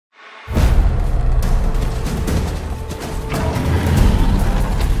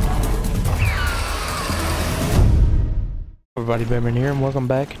Everybody, Batman here, and welcome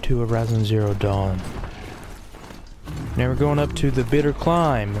back to Horizon Zero Dawn. Now we're going up to the Bitter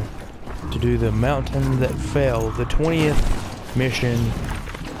Climb to do the Mountain That Fell, the 20th mission,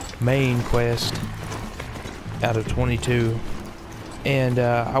 main quest out of 22. And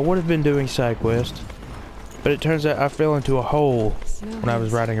I would have been doing side quest, but it turns out I fell into a hole when I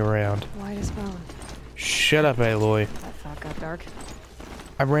was riding around. White as bone. Shut up, Aloy. That thought got dark.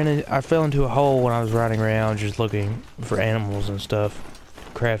 I fell into a hole when I was riding around just looking for animals and stuff.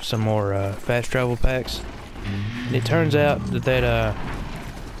 Craft some more fast travel packs. And it turns out that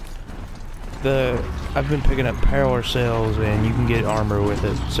I've been picking up power cells and you can get armor with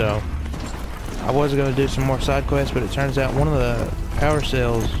it. So I was going to do some more side quests, but it turns out one of the power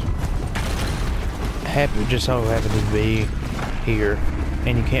cells just so happened to be here,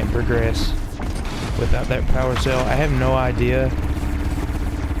 and you can't progress without that power cell. I have no idea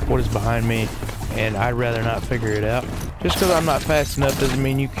what is behind me, and I'd rather not figure it out. Just because I'm not fast enough doesn't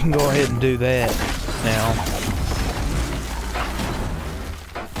mean you can go ahead and do that now.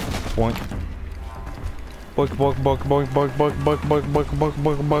 Boink. Boink, boink, boink, boink, boink, boink, boink, boink, boink, boink,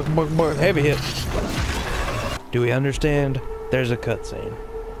 boink, boink, boink, boink. Heavy hit. Do we understand? There's a cutscene.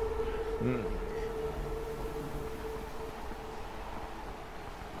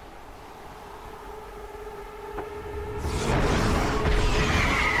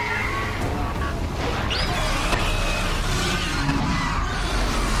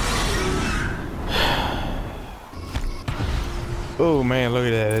 Oh man, look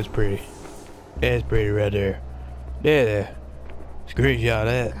at that. That's pretty. That's pretty right there. Yeah. Screenshot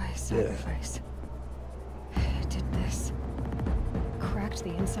that. Guy's sacrifice. It did this. Cracked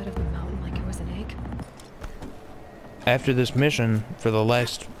the inside of the mountain like it was an egg. After this mission, for the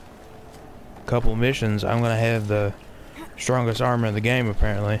last couple missions, I'm gonna have the strongest armor in the game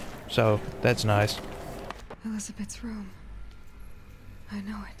apparently. So that's nice. Elizabet's room. I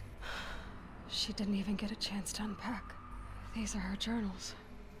know it. She didn't even get a chance to unpack. These are her journals.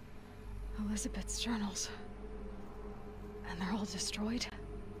 Elizabet's journals. And they're all destroyed?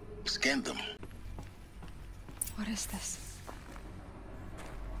 Scan them. What is this?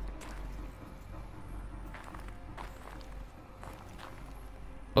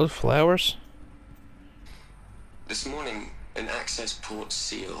 Those flowers? This morning, an access port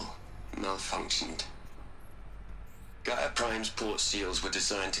seal malfunctioned. Gaia Prime's port seals were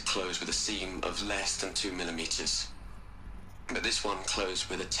designed to close with a seam of less than 2 millimeters. But this one closed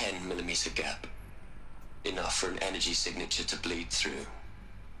with a 10 millimeter gap. Enough for an energy signature to bleed through.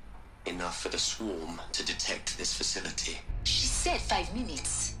 Enough for the swarm to detect this facility. She said 5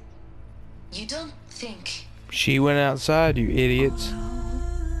 minutes. You don't think... She went outside, you idiots.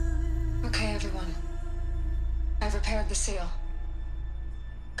 Okay, everyone. I've repaired the seal.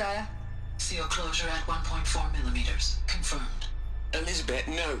 Gaia? Seal closure at 1.4 millimeters. Confirmed. Elizabet,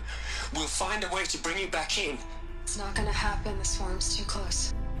 no. We'll find a way to bring you back in. It's not gonna happen. The swarm's too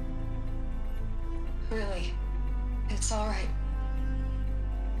close. Really. It's alright.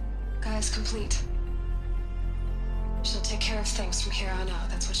 Gaia's complete. She'll take care of things from here on out.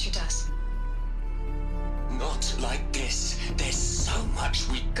 That's what she does. Not like this. There's so much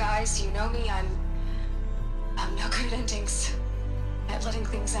we... Guys, you know me. I'm no good at endings. At letting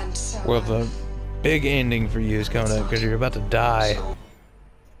things end, so... Well, the big ending for you is coming up because you're about to die.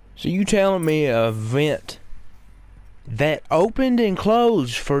 So you telling me a vent that opened and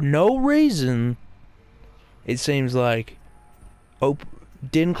closed for no reason, it seems like,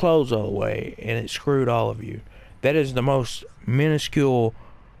 didn't close all the way, and it screwed all of you. That is the most minuscule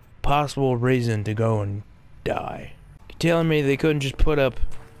possible reason to go and die. You're telling me they couldn't just put up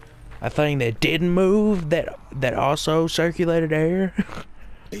a thing that didn't move, that also circulated air?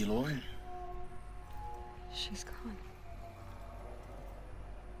 Aloy? She's gone.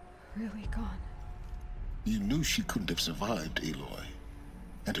 Really gone. You knew she couldn't have survived, Aloy.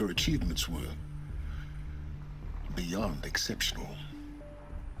 And her achievements were beyond exceptional.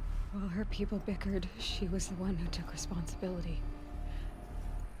 While her people bickered, she was the one who took responsibility.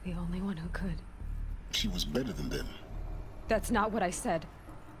 The only one who could. She was better than them. That's not what I said.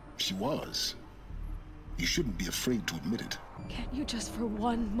 She was. You shouldn't be afraid to admit it. Can't you just for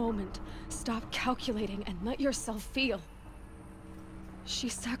one moment stop calculating and let yourself feel? She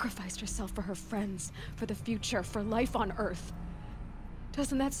sacrificed herself for her friends, for the future, for life on Earth.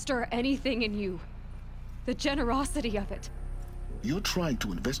 Doesn't that stir anything in you? The generosity of it. You're trying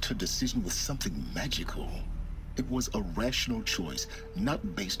to invest her decision with something magical. It was a rational choice,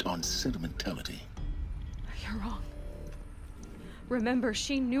 not based on sentimentality. You're wrong. Remember,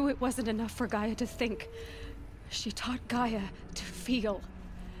 she knew it wasn't enough for Gaia to think. She taught Gaia to feel.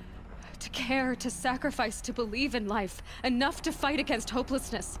 To care to sacrifice to believe in life, enough to fight against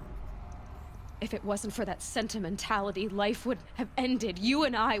hopelessness. If it wasn't for that sentimentality, life would have ended. You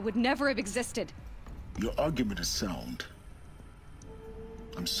and I would never have existed. Your argument is sound.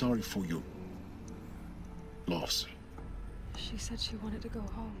 I'm sorry for your loss. She said she wanted to go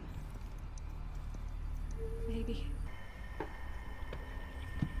home. Maybe.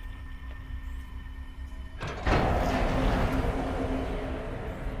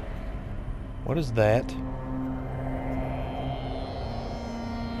 What is that?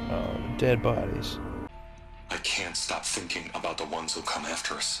 Oh, dead bodies. I can't stop thinking about the ones who come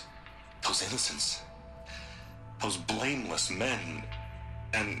after us. Those innocents. Those blameless men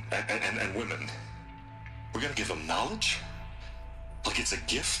and women. We're gonna give them knowledge? Like it's a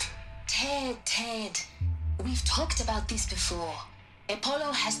gift? Ted. We've talked about this before.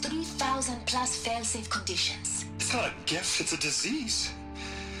 Apollo has 3,000 plus fail-safe conditions. It's not a gift, it's a disease.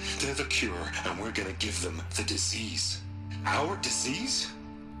 They're the cure, and we're gonna give them the disease. Our disease?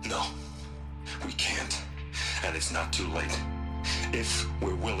 No, we can't. And it's not too late. If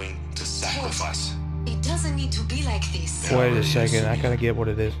we're willing to sacrifice. It doesn't need to be like this. Wait a second, I gotta get what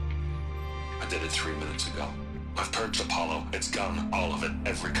it is. I did it 3 minutes ago. I've purged Apollo. It's gone. All of it.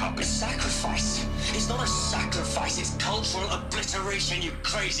 Every copy. Sacrifice? It's not a sacrifice, it's cultural obliteration, you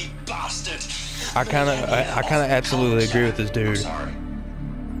crazy bastard! I kinda absolutely agree with this dude. Sorry.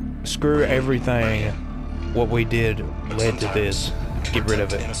 Screw everything. What we did led to this. Get rid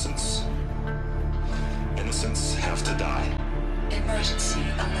of it. Innocents have to die. Emergency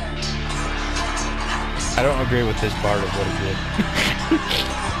alert. I don't agree with this part of what he did.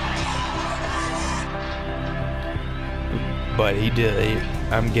 But he did.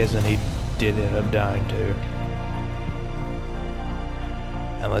 I'm guessing he did end up dying too.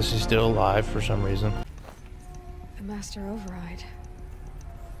 Unless he's still alive for some reason. The Master Override.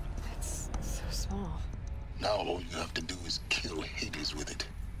 It's so small. Now all you have to do is kill Hades with it.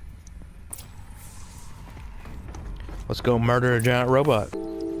 Let's go murder a giant robot.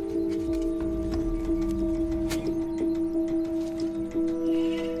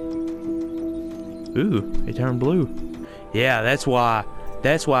 Ooh, he turned blue. Yeah, that's why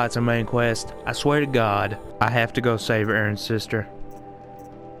it's a main quest. I swear to God, I have to go save Aaron's sister.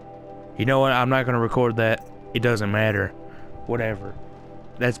 You know what? I'm not gonna record that. It doesn't matter. Whatever.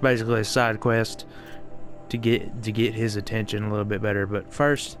 That's basically a side quest to get his attention a little bit better. But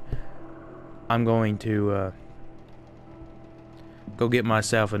first, I'm going to go get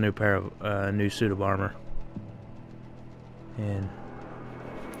myself a new pair of new suit of armor, and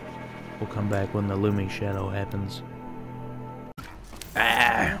we'll come back when the looming shadow happens.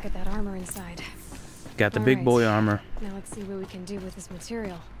 Ah! Look at that armor inside. Got the All big right. boy armor. Now let's see what we can do with this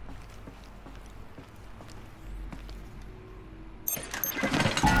material.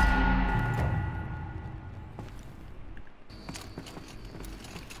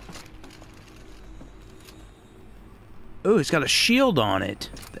 Ooh, it's got a shield on it.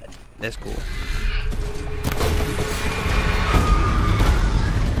 That's cool.